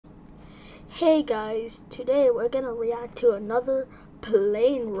Hey guys, today we're gonna react to another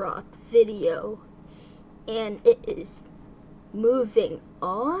Plainrock video, and it is moving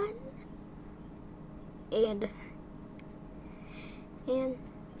on, and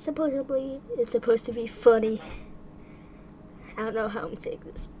supposedly it's supposed to be funny. I don't know how I'm saying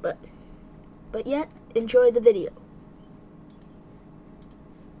this, but yet enjoy the video.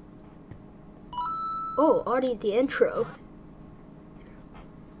 Oh, already the intro.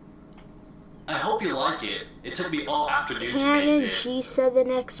 I hope you like it. It took me all afternoon to make Canon this.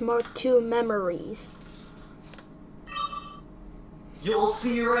 G7X Mark II memories. You'll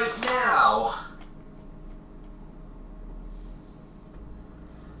see right now.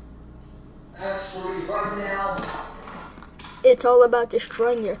 Actually, right now. It's all about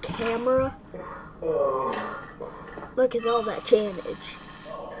destroying your camera. Look at all that damage.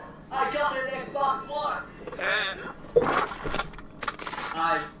 I got an Xbox One.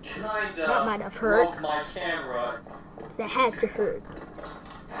 I kinda That might have hurt. broke my camera. That had to hurt.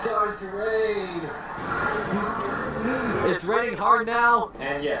 Sorry to rain. It's raining hard now.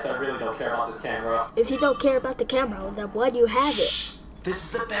 And yes, I really don't care about this camera. If you don't care about the camera, then why do you have it? This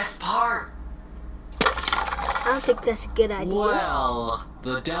is the best part. I don't think that's a good idea. Well,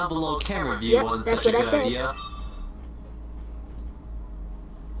 the down below camera view Yep, wasn't that's such a what I good said. idea.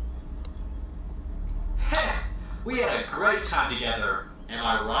 We had a great time together. Am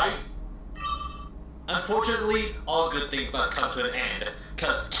I right? Unfortunately, all good things must come to an end,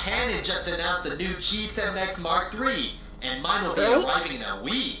 cause Canon just announced the new G7X Mark III, and mine will be Right? arriving in a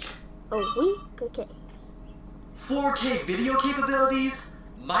week. A week? Okay. 4K video capabilities,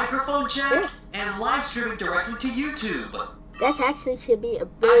 microphone jack, and live streaming directly to YouTube. That actually should be a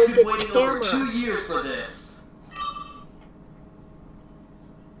very I've been good waiting over camera. 2 years for this.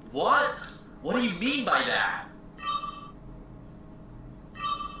 What? What do you mean by that?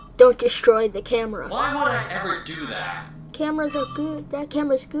 Don't destroy the camera. Why would I ever do that? Cameras are good. That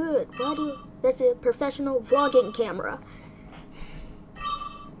camera's good. Why do you? That's a professional vlogging camera.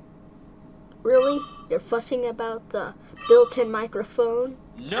 Really? You're fussing about the built-in microphone?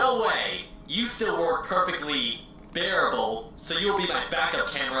 No way! You still work perfectly bearable, so you'll be my backup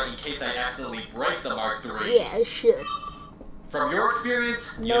camera in case I accidentally break the Mark III. Yeah, it should. From your experience,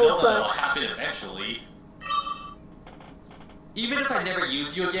 you No know that'll buts. happen eventually. Even if I never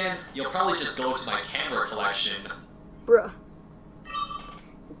use you again, you'll probably just go to my camera collection. Bruh.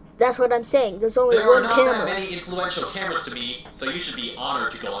 That's what I'm saying. There's only There are one not camera. that many influential cameras to me, so you should be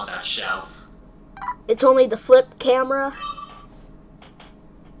honored to go on that shelf. It's only the flip camera.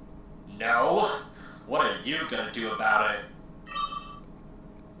 No? What are you gonna do about it?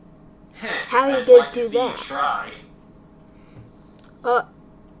 How are you I'd gonna like to do see you that? try. What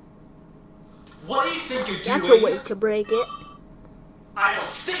do you think you're That's doing? a way to break it. I don't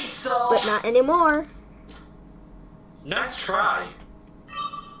think so. But not anymore. Nice try.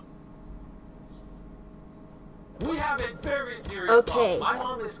 We have a very serious Okay. problem. My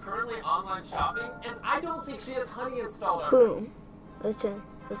mom is currently online shopping, and I don't think she has Honey installed on her. Boom. Let's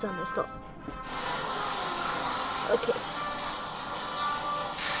uninstall. Okay.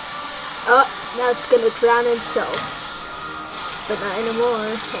 Oh, now it's gonna drown itself. But not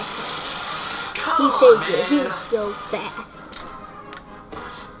anymore. He saved it. He's so fast.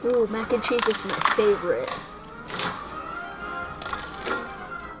 Ooh, mac and cheese is my favorite.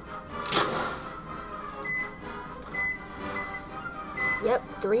 Yep,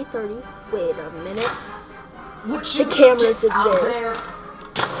 3:30. Wait a minute. The camera's in there.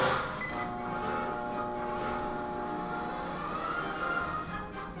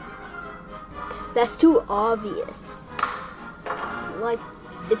 That's too obvious. Like,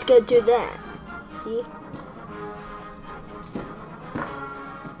 it's gonna do that. See?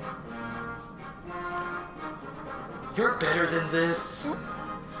 You're better than this.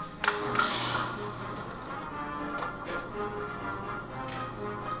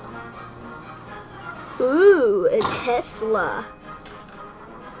 Ooh, a Tesla.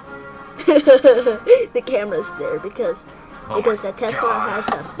 The camera's there because the Tesla has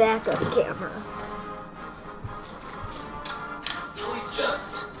a backup camera. Please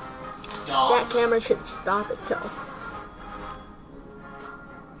just stop. That camera should stop itself.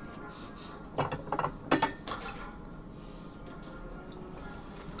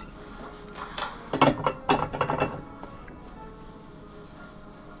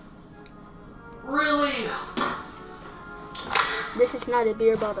 Really? This is not a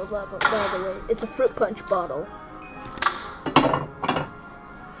beer bottle, by the way. It's a fruit punch bottle.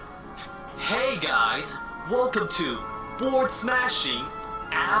 Hey guys, welcome to Board Smashing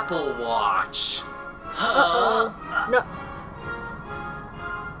Apple Watch. Uh-oh. No.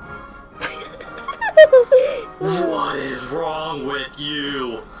 What is wrong with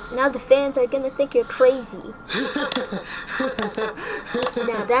you? Now the fans are gonna think you're crazy.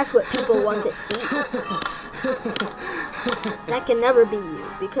 Now that's what people want to see. That can never be you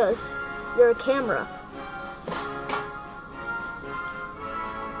because you're a camera.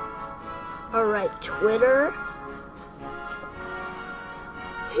 Alright, Twitter.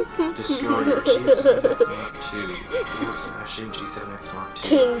 Destroy your G7X Mark II. Forward smashing G7X Mark II.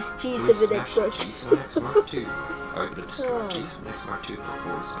 King's Forward G7X smashing Mark. G7X Mark II. Are you gonna destroy Oh. G7X Mark II for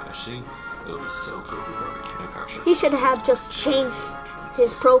forward smashing? It'll be so cool if we broke a manufacturer. He should have just changed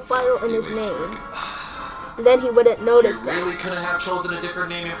his profile and his name. And then he wouldn't notice You that. really couldn't have chosen a different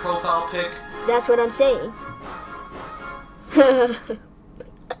name and profile pic? That's what I'm saying.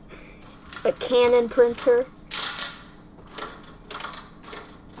 A Canon printer.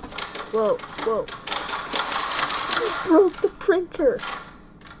 Whoa, whoa. You broke the printer.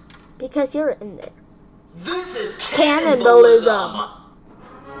 Because you're in there. This is Cannibalism. cannibalism!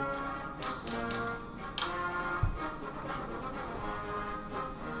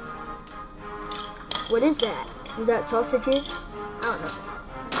 What is that? Is that sausages? I don't know.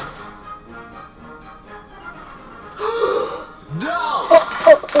 No!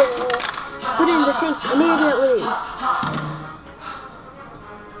 Put it in the sink immediately.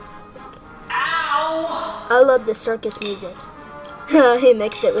 Ow! I love the circus music. He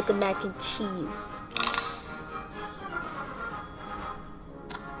mixed it with the mac and cheese.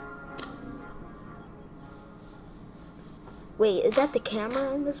 Wait, is that the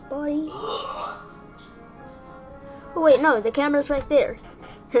camera in this body? Ugh. Oh wait, no, the camera's right there.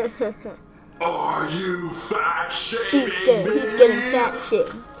 Are you fat shaming He's getting fat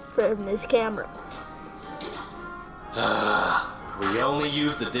shamed from this camera. We only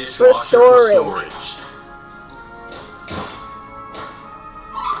use the dishwasher for storage. storage.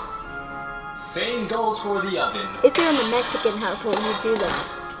 Same goes for the oven. If you're in a Mexican household, you do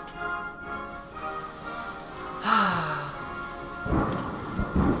that.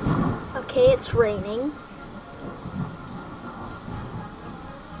 Okay, it's raining.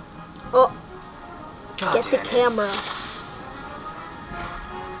 Oh, God get the damn it. camera.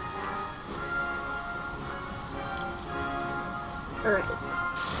 Alright.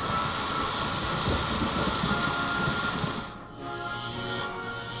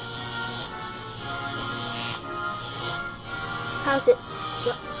 How's it?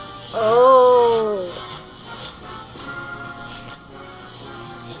 Oh.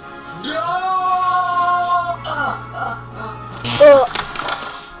 No! Oh.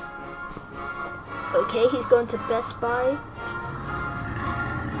 Okay, he's going to Best Buy.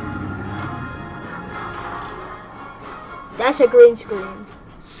 That's a green screen.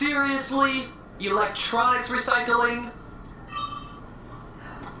 Seriously? Electronics recycling?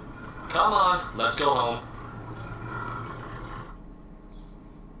 Come on, let's go home.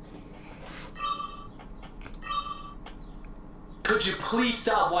 Could you please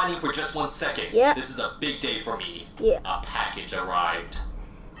stop whining for just 1 second? Yeah. This is a big day for me. Yeah. A package arrived.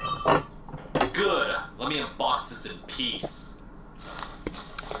 Good. Let me unbox this in peace.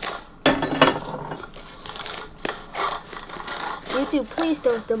 YouTube, please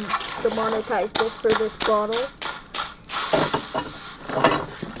don't demonetize this for this bottle.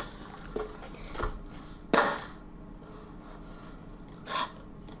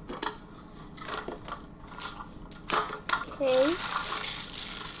 Okay.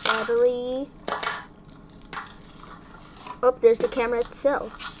 Battery. Oh, there's the camera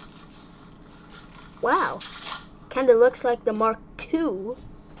itself. Wow. Kinda looks like the Mark II.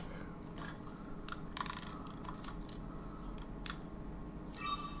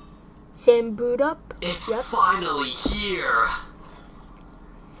 Same boot up. It's Yep. finally here.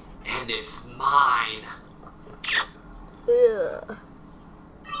 And it's mine. Ugh.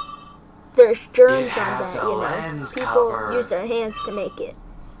 There's germs It on has that, a you know. lens People cover. use their hands to make it.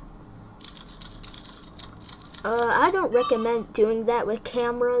 I don't recommend doing that with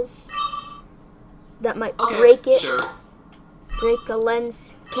cameras. That might Okay, break it, sure. break the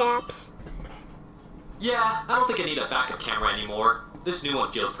lens caps. Yeah, I don't think I need a backup camera anymore. This new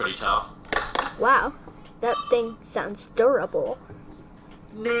one feels pretty tough. Wow, that thing sounds durable.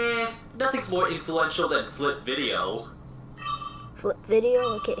 Nah, nothing's more influential than flip video. Flip video,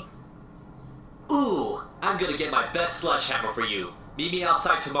 okay. Ooh, I'm gonna get my best sledgehammer for you. Meet me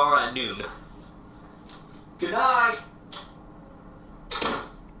outside tomorrow at noon. Good night!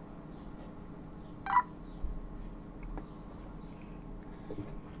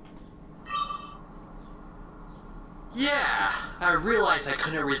 Yeah, I realized I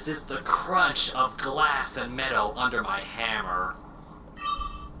couldn't resist the crunch of glass and metal under my hammer.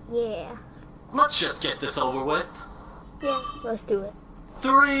 Yeah. Let's just get this over with. Yeah, let's do it.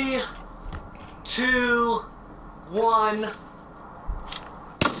 3, 2, 1.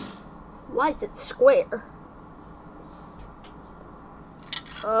 Why is it square?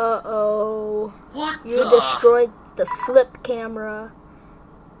 Uh-oh. What You the? destroyed the flip camera.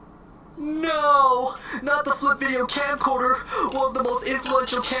 No! Not the flip video camcorder, one of the most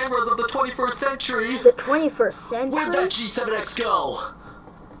influential cameras of the 21st century. The 21st Where'd that century? G7X go?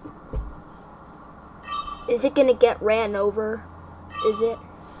 Is it gonna get ran over? Is it?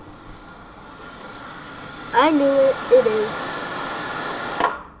 I knew it. It is.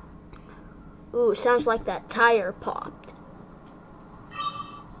 Ooh, sounds like that tire popped.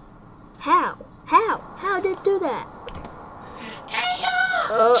 How? How did it do that?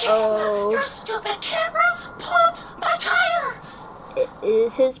 Uh-oh. Your stupid camera popped my tire! It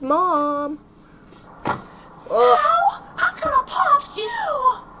is his mom. Now I'm gonna pop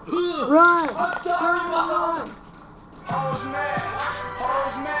you! Run! Run!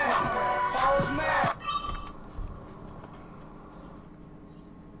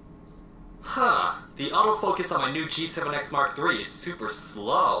 Huh. The autofocus on my new G7X Mark III is super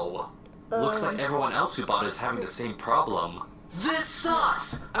slow. Looks like everyone else who bought it is having the same problem. This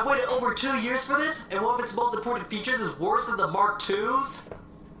sucks! I waited over 2 years for this, and one of its most important features is worse than the Mark II's?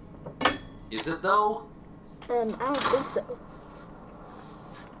 Is it though? I don't think so.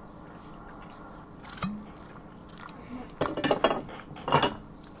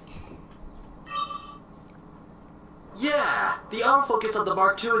 Yeah, the autofocus of the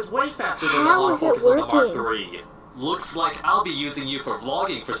Mark II is way faster than How the is it autofocus of the Mark working? III. Looks like I'll be using you for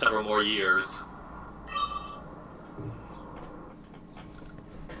vlogging for several more years.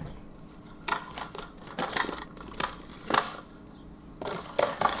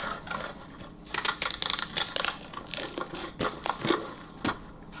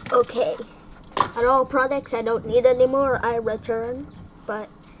 Okay. At all products I don't need anymore, I return. But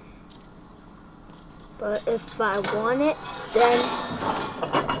if I want it, then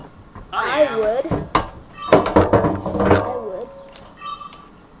I would.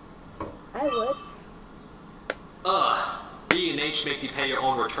 B&H makes you pay your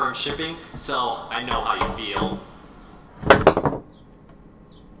own return shipping, so I know how you feel.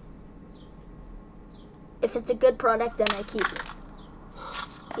 If it's a good product, then I keep it.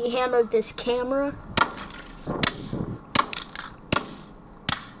 He hammered this camera.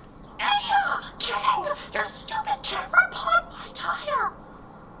 King! Your stupid camera popped my tire!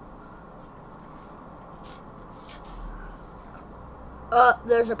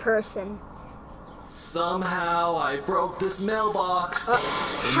 There's a person. Somehow I broke this mailbox. It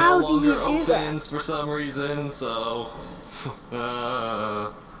how no did you longer do that? opens for some reason, so...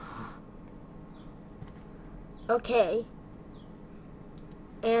 Okay.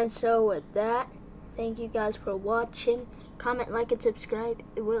 And so with that, thank you guys for watching. Comment, like, and subscribe.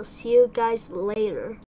 We'll see you guys later.